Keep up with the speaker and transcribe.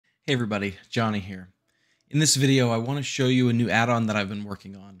Hey everybody, Johnny here. In this video, I want to show you a new add-on that I've been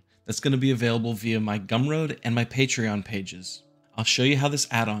working on that's going to be available via my Gumroad and my Patreon pages. I'll show you how this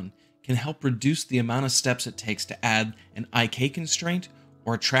add-on can help reduce the amount of steps it takes to add an IK constraint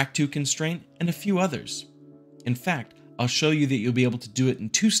or a track 2 constraint and a few others. In fact, I'll show you that you'll be able to do it in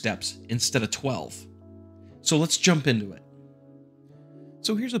 2 steps instead of 12. So let's jump into it.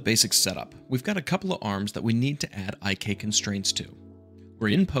 So here's a basic setup. We've got a couple of arms that we need to add IK constraints to. We're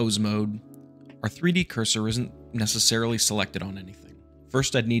in pose mode. Our 3D cursor isn't necessarily selected on anything.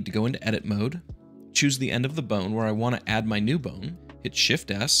 First, I'd need to go into edit mode, choose the end of the bone where I want to add my new bone, hit Shift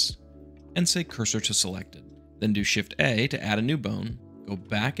S, and say cursor to selected. Then do Shift A to add a new bone, go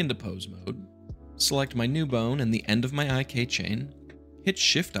back into pose mode, select my new bone and the end of my IK chain, hit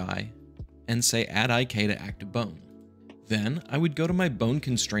Shift I, and say add IK to active bone. Then I would go to my bone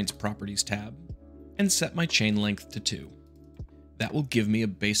constraints properties tab and set my chain length to 2. That will give me a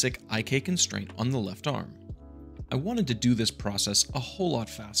basic IK constraint on the left arm. I wanted to do this process a whole lot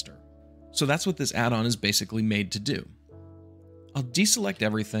faster, so that's what this add-on is basically made to do. I'll deselect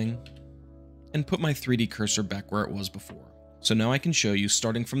everything and put my 3D cursor back where it was before. So now I can show you,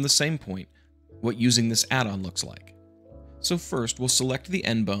 starting from the same point, what using this add-on looks like. So first, we'll select the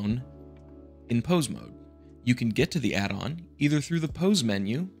end bone in pose mode. You can get to the add-on either through the pose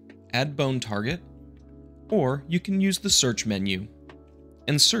menu, add bone target, or you can use the search menu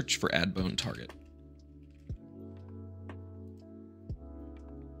and search for add bone target.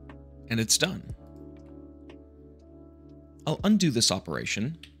 And it's done. I'll undo this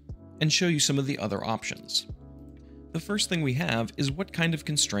operation and show you some of the other options. The first thing we have is what kind of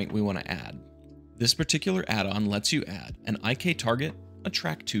constraint we want to add. This particular add-on lets you add an IK target, a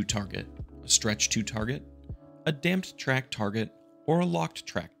track 2 target, a stretch 2 target, a damped track target, or a locked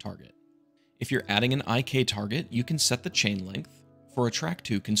track target. If you're adding an IK target, you can set the chain length. For a track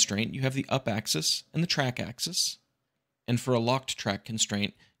 2 constraint, you have the up axis and the track axis. And for a locked track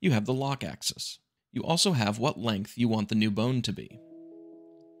constraint, you have the lock axis. You also have what length you want the new bone to be.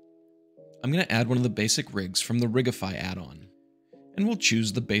 I'm going to add one of the basic rigs from the Rigify add-on, and we'll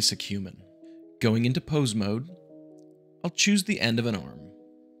choose the basic human. Going into pose mode, I'll choose the end of an arm,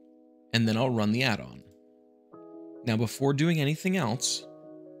 and then I'll run the add-on. Now before doing anything else,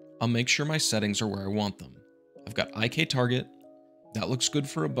 I'll make sure my settings are where I want them. I've got IK target, that looks good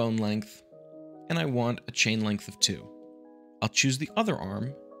for a bone length, and I want a chain length of 2. I'll choose the other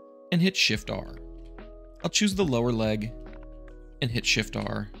arm and hit Shift R. I'll choose the lower leg and hit Shift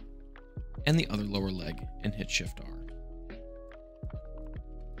R, and the other lower leg and hit Shift R.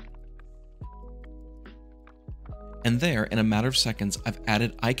 And there, in a matter of seconds, I've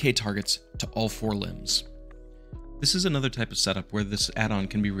added IK targets to all 4 limbs. This is another type of setup where this add-on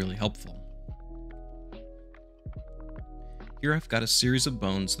can be really helpful. Here I've got a series of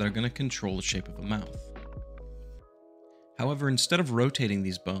bones that are going to control the shape of a mouth. However, instead of rotating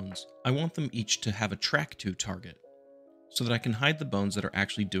these bones, I want them each to have a track 2 target, so that I can hide the bones that are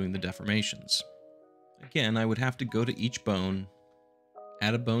actually doing the deformations. Again, I would have to go to each bone,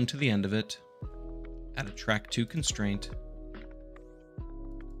 add a bone to the end of it, add a track 2 constraint,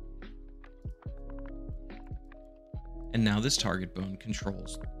 and now this target bone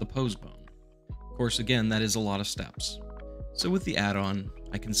controls the pose bone. Of course, again, that is a lot of steps. So with the add-on,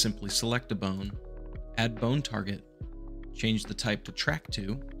 I can simply select a bone, add bone target, change the type to track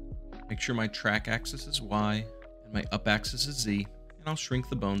 2, make sure my track axis is Y, and my up axis is Z, and I'll shrink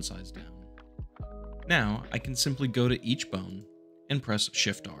the bone size down. Now, I can simply go to each bone and press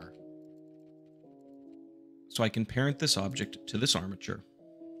Shift R. So I can parent this object to this armature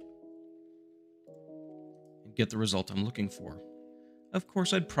and get the result I'm looking for. Of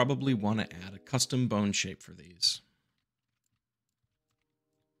course, I'd probably want to add a custom bone shape for these.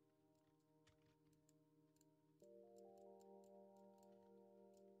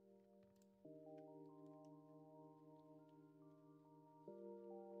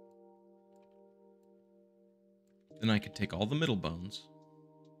 Then I could take all the middle bones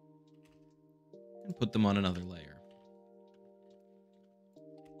and put them on another layer,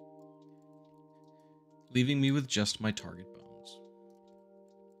 leaving me with just my target bones.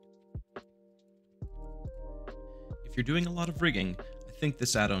 If you're doing a lot of rigging, I think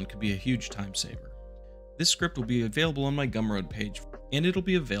this add-on could be a huge time saver. This script will be available on my Gumroad page, and it'll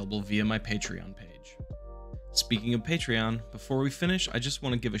be available via my Patreon page. Speaking of Patreon, before we finish, I just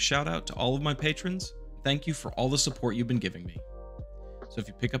want to give a shout out to all of my patrons. Thank you for all the support you've been giving me. So if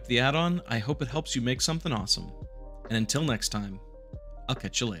you pick up the add-on, I hope it helps you make something awesome. And until next time, I'll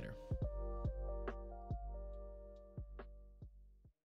catch you later.